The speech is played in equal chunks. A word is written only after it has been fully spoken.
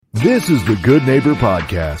This is the Good Neighbor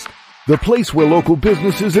Podcast, the place where local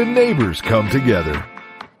businesses and neighbors come together.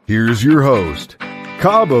 Here's your host,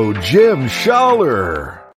 Cabo Jim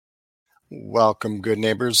Schaller. Welcome, good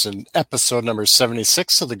neighbors, in episode number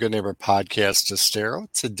 76 of the Good Neighbor Podcast Estero.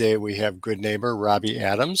 Today we have good neighbor Robby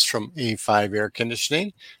Adams from A5 Air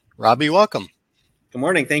Conditioning. Robby, welcome. Good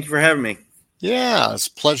morning. Thank you for having me. Yeah, it's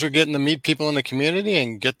a pleasure getting to meet people in the community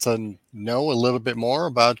and get to know a little bit more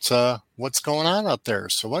about what's going on out there.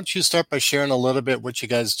 So why don't you start by sharing a little bit what you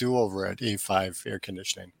guys do over at A5 Air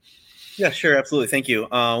Conditioning? Yeah, sure. Absolutely. Thank you.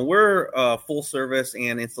 We're a full service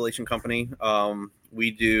and installation company.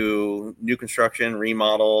 We do new construction,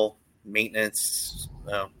 remodel, maintenance,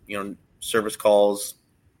 service calls.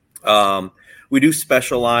 We do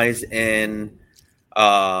specialize in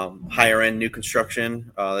higher end new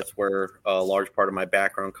construction. That's where a large part of my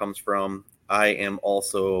background comes from. I am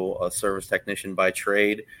also a service technician by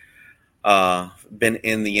trade. Been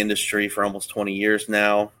in the industry for almost 20 years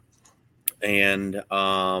now. And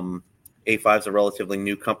A5 is a relatively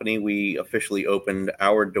new company. We officially opened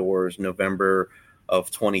our doors November of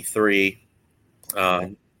 23.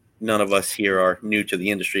 None of us here are new to the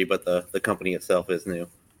industry, but the company itself is new.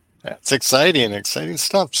 That's exciting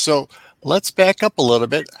stuff. So let's back up a little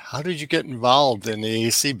bit. How did you get involved in the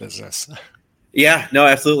AC business? Yeah, no,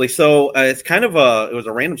 absolutely. So it's kind of it was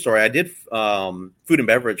a random story. I did food and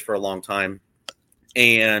beverage for a long time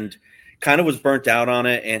and kind of was burnt out on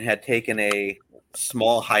it and had taken a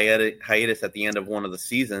small hiatus at the end of one of the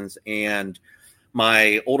seasons. And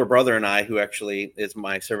my older brother and I, who actually is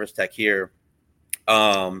my service tech here,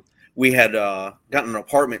 we had gotten an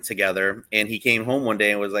apartment together, and he came home one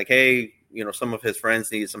day and was like, hey, some of his friends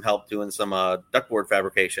needed some help doing some ductboard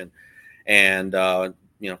fabrication and, a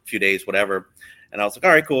few days, whatever. And I was like,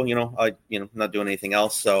 all right, cool. Not doing anything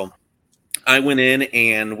else. So I went in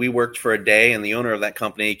and we worked for a day, and the owner of that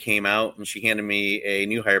company came out and she handed me a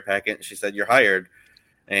new hire packet and she said, you're hired.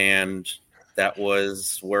 And that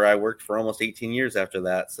was where I worked for almost 18 years after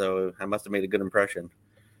that. So I must have made a good impression.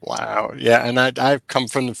 Wow. Yeah. And I've come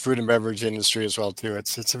from the food and beverage industry as well, too.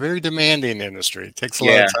 It's a very demanding industry. It takes a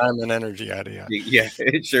lot of time and energy out of you. Yeah,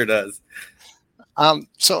 it sure does.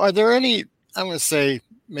 So are there any, I want to say,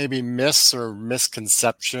 maybe myths or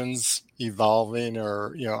misconceptions evolving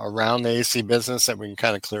or, around the AC business that we can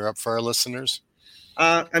kind of clear up for our listeners?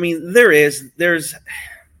 There's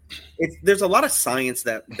a lot of science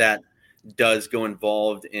that does go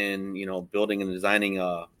involved in, building and designing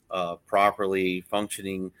a properly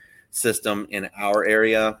functioning system in our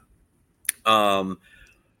area.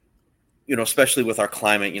 Especially with our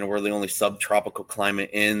climate, we're the only subtropical climate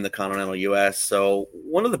in the continental U.S. So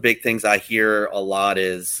one of the big things I hear a lot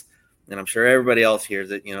is, and I'm sure everybody else hears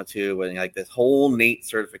it, too, but like this whole NATE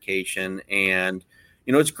certification. And,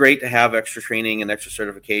 it's great to have extra training and extra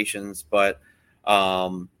certifications, but,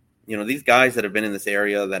 these guys that have been in this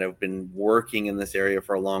area, that have been working in this area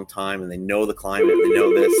for a long time, and they know the climate, they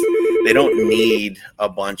know this, they don't need a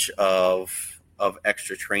bunch of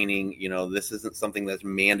extra training. This isn't something that's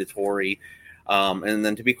mandatory. And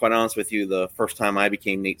then to be quite honest with you, the first time I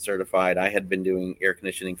became NATE certified, I had been doing air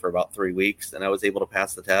conditioning for about 3 weeks, and I was able to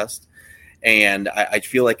pass the test. And I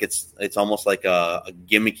feel like it's almost like a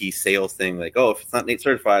gimmicky sales thing. Like, oh, if it's not NATE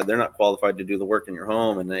certified, they're not qualified to do the work in your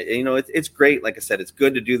home. And it's great. Like I said, it's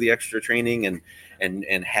good to do the extra training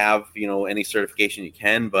and have any certification you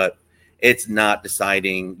can, but it's not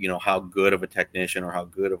deciding how good of a technician or how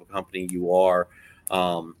good of a company you are.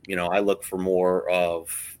 I look for more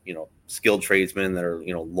of skilled tradesmen that are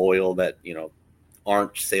loyal, that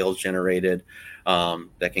aren't sales generated,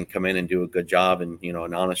 that can come in and do a good job and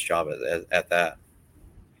an honest job at that.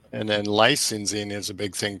 And then licensing is a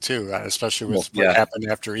big thing too, especially with what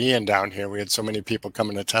happened after Ian down here. We had so many people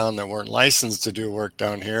coming to town that weren't licensed to do work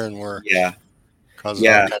down here, and were causing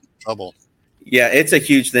all kinds of trouble. Yeah, it's a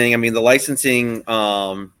huge thing. I mean, the licensing,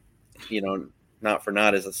 not for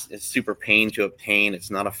naught, is a super pain to obtain.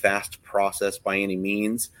 It's not a fast process by any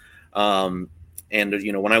means. And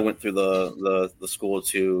when I went through the school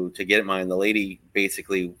to get mine, the lady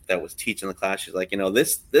basically that was teaching the class, she's like,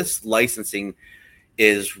 this licensing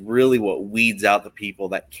is really what weeds out the people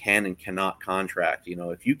that can and cannot contract.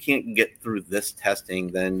 If you can't get through this testing,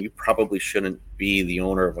 then you probably shouldn't be the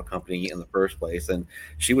owner of a company in the first place. And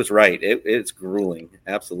she was right. It's grueling.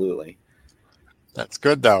 Absolutely. That's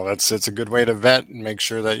good, though. It's a good way to vet and make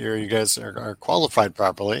sure that you guys are qualified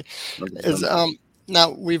properly.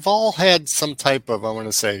 Now, we've all had some type of, I want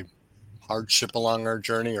to say, hardship along our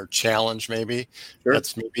journey, or challenge maybe. Sure.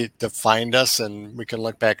 That's maybe defined us, and we can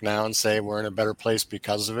look back now and say we're in a better place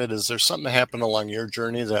because of it. Is there something that happened along your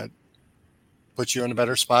journey that put you in a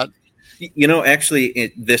better spot?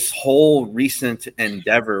 Actually, this whole recent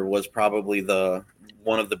endeavor was probably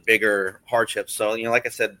one of the bigger hardships. So, like I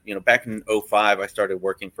said, back in 2005, I started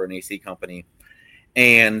working for an AC company,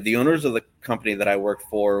 and the owners of the company that I worked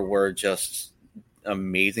for were just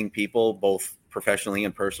amazing people, both professionally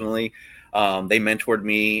and personally. They mentored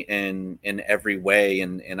me in every way,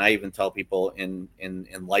 and I even tell people in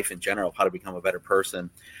life in general how to become a better person.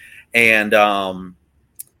 And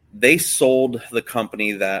they sold the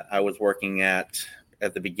company that I was working at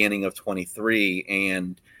the beginning of 23.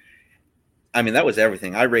 And I mean, that was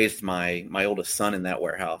everything. I raised my oldest son in that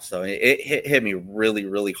warehouse. So it hit me really,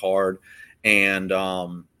 really hard. And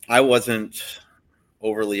I wasn't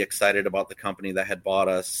overly excited about the company that had bought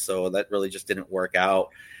us. So that really just didn't work out.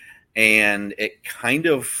 And it kind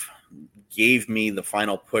of gave me the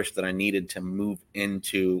final push that I needed to move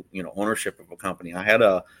into, ownership of a company. I had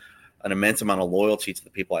an immense amount of loyalty to the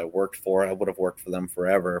people I worked for. I would have worked for them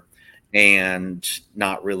forever, and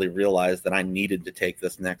not really realized that I needed to take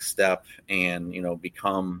this next step and,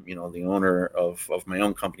 become, the owner of my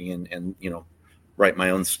own company and write my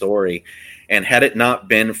own story. And had it not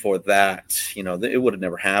been for that, it would have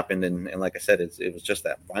never happened. And like I said, it was just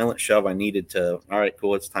that violent shove I needed to, all right,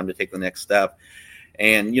 cool, it's time to take the next step.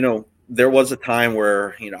 And, there was a time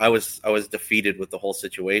where, I was defeated with the whole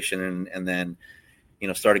situation, and then,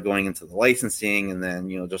 started going into the licensing, and then,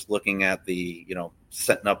 just looking at the,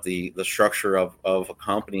 setting up the structure of a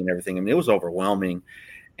company and everything. I mean, it was overwhelming.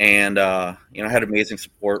 And, I had amazing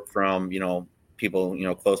support from,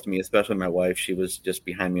 people, close to me, especially my wife. She was just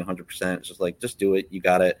behind me 100%. It's just like, just do it. You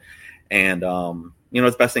got it. And,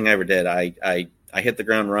 it's the best thing I ever did. I hit the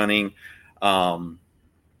ground running.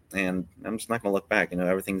 And I'm just not going to look back.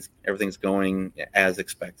 Everything's going as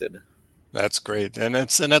expected. That's great. And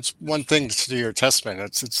that's one thing to your testament.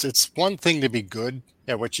 It's one thing to be good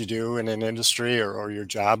at what you do in an industry or your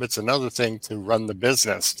job. It's another thing to run the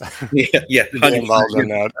business. Yeah. To be involved in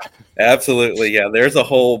that. Absolutely. Yeah. There's a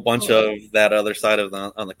whole bunch of that other side of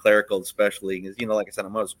on the clerical, especially because, like I said,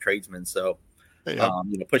 I'm a tradesman. So,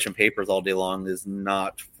 pushing papers all day long is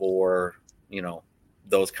not for,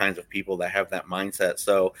 those kinds of people that have that mindset.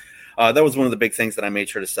 So that was one of the big things that I made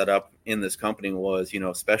sure to set up in this company was,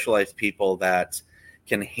 specialized people that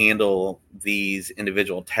can handle these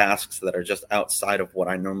individual tasks that are just outside of what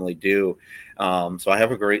I normally do. So I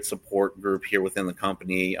have a great support group here within the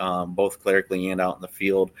company, both clerically and out in the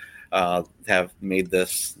field, have made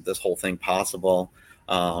this whole thing possible.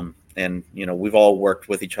 And, we've all worked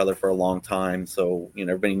with each other for a long time. So,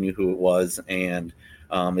 everybody knew who it was. And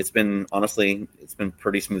it's been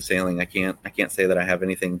pretty smooth sailing. I can't say that I have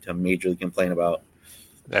anything to majorly complain about.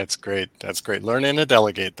 That's great. Learn and to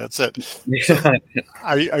delegate. That's it. Yeah. So,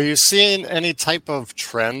 are you seeing any type of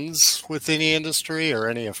trends within the industry or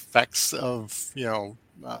any effects of,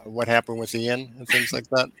 what happened with Ian and things like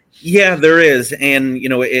that? Yeah, there is. And,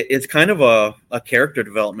 it's kind of a character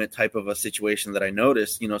development type of a situation that I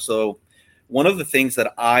noticed, so one of the things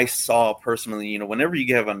that I saw personally, whenever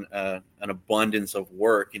you have an abundance of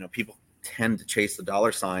work, people tend to chase the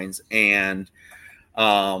dollar signs and,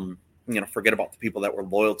 forget about the people that were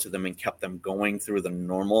loyal to them and kept them going through the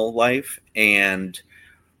normal life. And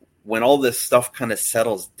when all this stuff kind of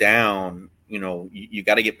settles down, you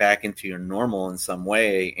got to get back into your normal in some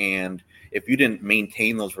way. And if you didn't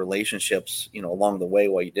maintain those relationships, along the way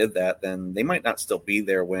while you did that, then they might not still be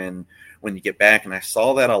there when you get back. And I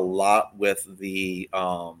saw that a lot with the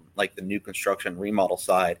like the new construction remodel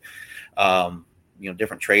side,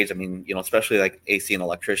 different trades. I mean, especially like AC and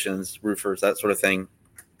electricians, roofers, that sort of thing.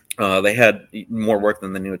 They had more work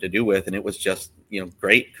than they knew what to do with. And it was just,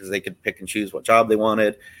 great because they could pick and choose what job they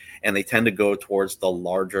wanted. And they tend to go towards the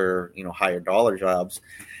larger, higher dollar jobs.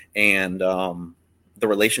 And the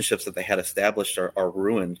relationships that they had established are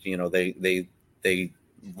ruined. They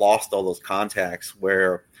lost all those contacts,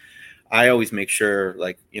 where I always make sure,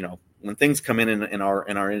 like, when things come in our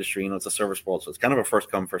industry, it's a service world. So it's kind of a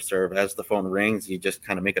first come, first serve. As the phone rings, you just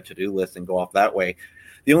kind of make a to-do list and go off that way.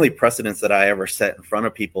 The only precedence that I ever set in front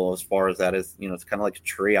of people as far as that is, it's kind of like a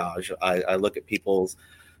triage. I look at people's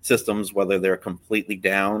systems, whether they're completely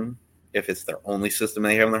down, if it's their only system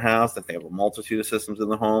they have in their house, if they have a multitude of systems in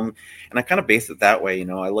the home. And I kind of base it that way.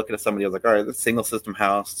 I look at somebody, I was like, all right, this single system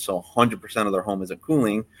house, so 100% of their home isn't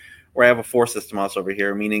cooling. Where I have a 4-system house over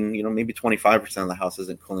here, meaning, maybe 25% of the house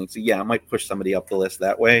isn't cooling. So yeah, I might push somebody up the list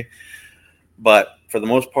that way. But for the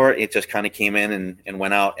most part, it just kind of came in and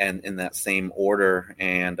went out and in that same order.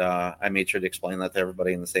 And I made sure to explain that to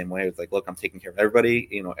everybody in the same way. It's like, look, I'm taking care of everybody,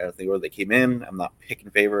 as the order they came in. I'm not picking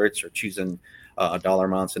favorites or choosing dollar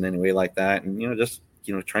amounts in any way like that. And, just,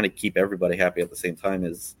 trying to keep everybody happy at the same time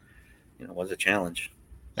is, was a challenge.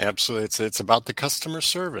 Absolutely. It's about the customer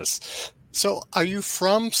service. So are you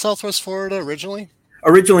from Southwest Florida originally?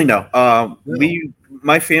 Originally, no. No.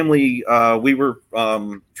 My family, we were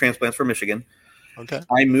transplants from Michigan. Okay.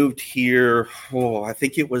 I moved here, I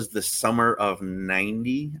think it was the summer of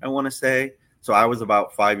 90, I want to say. So I was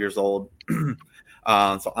about 5 years old.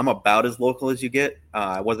 So I'm about as local as you get.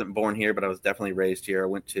 I wasn't born here, but I was definitely raised here. I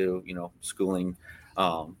went to, schooling,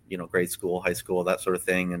 grade school, high school, that sort of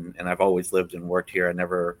thing. And I've always lived and worked here. I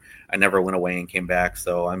never went away and came back.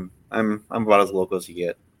 So I'm about as local as you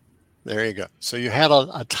get. There you go. So you had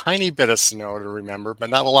a tiny bit of snow to remember, but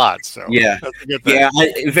not a lot. So yeah, that's a good thing.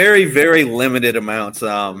 Yeah, very, very limited amounts.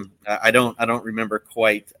 I don't remember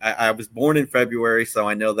quite. I was born in February, so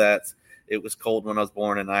I know that it was cold when I was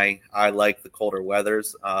born, and I like the colder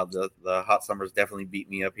weathers. The hot summers definitely beat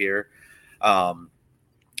me up here,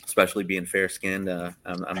 especially being fair skinned.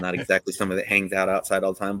 I'm not exactly somebody that hangs out outside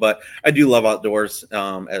all the time, but I do love outdoors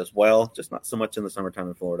as well. Just not so much in the summertime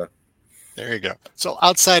in Florida. There you go. So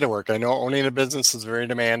outside of work, I know owning a business is very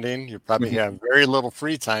demanding. You probably have very little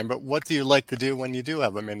free time, but what do you like to do when you do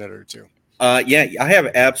have a minute or two? Yeah, I have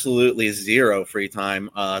absolutely zero free time.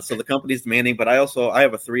 So the company's demanding, but I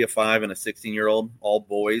have a 3, a 5, and a 16-year-old, all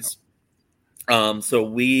boys. So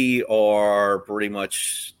we are pretty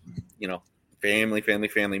much,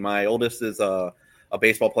 family. My oldest is a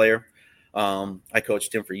baseball player. I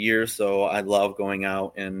coached him for years, so I love going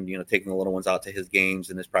out and, taking the little ones out to his games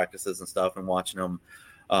and his practices and stuff and watching them,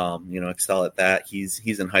 excel at that. He's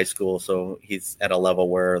in high school, so he's at a level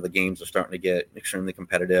where the games are starting to get extremely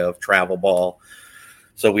competitive, travel ball.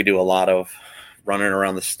 So we do a lot of running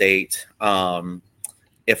around the state.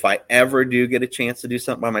 If I ever do get a chance to do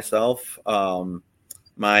something by myself,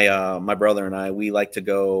 my brother and I, we like to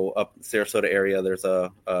go up the Sarasota area. There's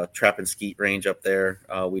a trap and skeet range up there.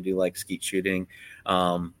 We do like skeet shooting.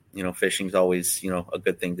 Fishing's always, a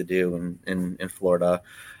good thing to do in Florida.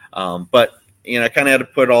 But I kind of had to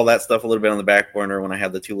put all that stuff a little bit on the back burner when I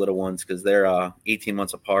had the 2 little ones, because they're 18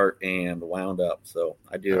 months apart and wound up. So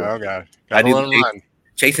I do. Oh, God. I do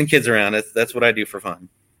chasing kids around. That's what I do for fun.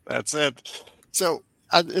 That's it. So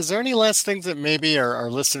is there any last things that maybe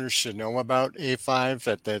our listeners should know about A5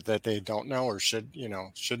 that they don't know or should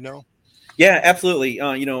know? Yeah, absolutely.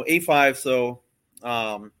 A5. So,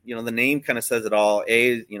 the name kind of says it all.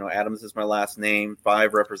 Adams is my last name.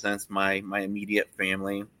 5 represents my immediate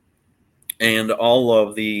family, and all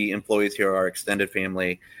of the employees here are extended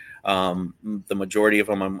family. The majority of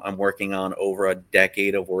them, I'm working on over a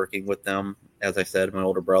decade of working with them. As I said, my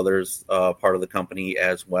older brother's part of the company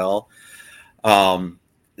as well.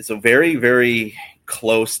 It's a very, very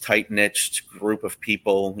close, tight-knit group of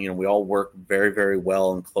people. We all work very, very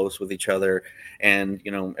well and close with each other. And,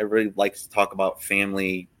 everybody likes to talk about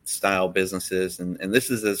family-style businesses. And this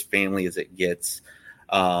is as family as it gets.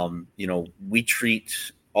 We treat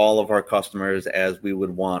all of our customers as we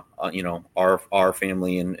would want, our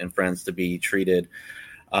family and friends to be treated.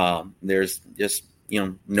 There's just,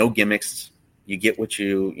 no gimmicks. You get what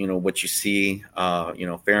you see.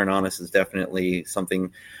 Fair and honest is definitely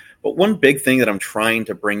something. But one big thing that I'm trying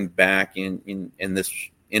to bring back in this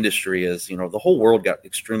industry is, the whole world got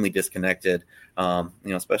extremely disconnected.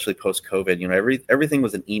 Especially post COVID. Everything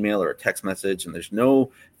was an email or a text message, and there's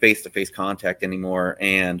no face-to-face contact anymore.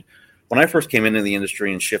 And when I first came into the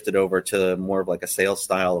industry and shifted over to more of like a sales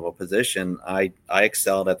style of a position, I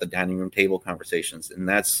excelled at the dining room table conversations, and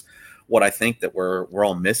that's what I think that we're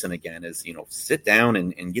all missing again is, sit down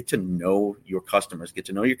and get to know your customers, get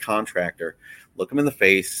to know your contractor, look them in the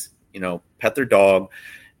face, pet their dog,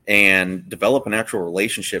 and develop an actual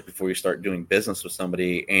relationship before you start doing business with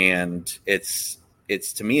somebody. And it's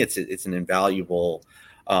to me, it's an invaluable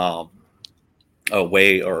a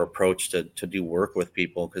way or approach to do work with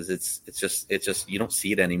people, because it's just you don't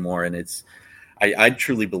see it anymore. And I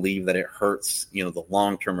truly believe that it hurts, the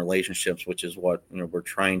long-term relationships, which is what we're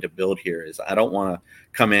trying to build here. Is I don't want to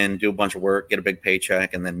come in, do a bunch of work, get a big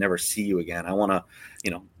paycheck, and then never see you again. I want to,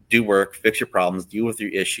 do work, fix your problems, deal with your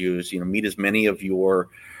issues, meet as many of your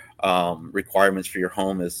requirements for your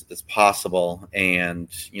home as possible. And,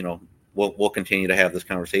 we'll continue to have this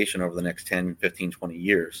conversation over the next 10, 15, 20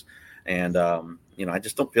 years. And, I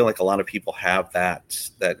just don't feel like a lot of people have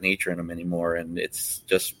that nature in them anymore. And it's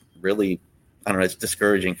just really, I don't know, it's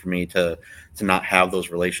discouraging for me to not have those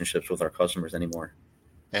relationships with our customers anymore.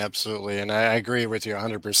 Absolutely. And I agree with you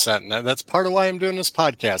 100%. And that's part of why I'm doing this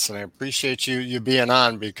podcast. And I appreciate you being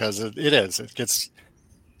on, because it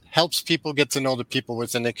helps people get to know the people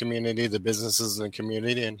within the community, the businesses in the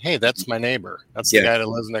community. And hey, that's my neighbor. That's the guy that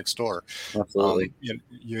lives next door. Absolutely.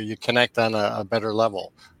 You connect on a better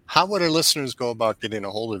level. how would our listeners go about getting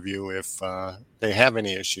a hold of you if they have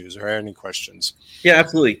any issues or any questions? Yeah,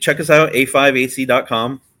 absolutely. Check us out,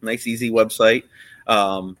 a5ac.com. Nice, easy website.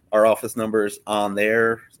 Our office number is on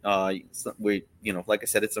there. We, like I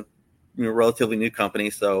said, it's a relatively new company,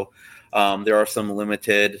 so there are some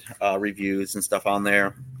limited reviews and stuff on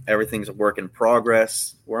there. Everything's a work in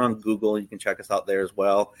progress. We're on Google. You can check us out there as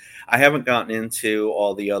well. I haven't gotten into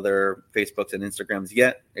all the other Facebooks and Instagrams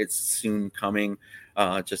yet. It's soon coming,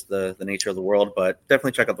 just the nature of the world, but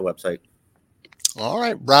definitely check out the website. All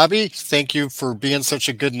right, Robby, thank you for being such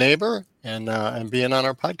a good neighbor and being on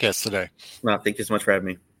our podcast today. No, thank you so much for having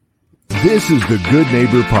me. This is the Good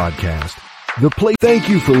Neighbor Podcast. Thank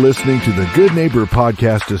you for listening to the Good Neighbor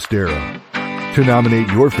Podcast Estero. To nominate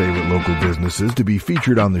your favorite local businesses to be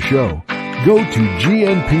featured on the show, go to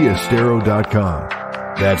gnpestero.com.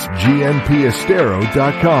 That's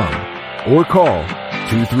gnpestero.com or call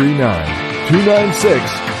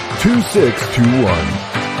 239-296-2621.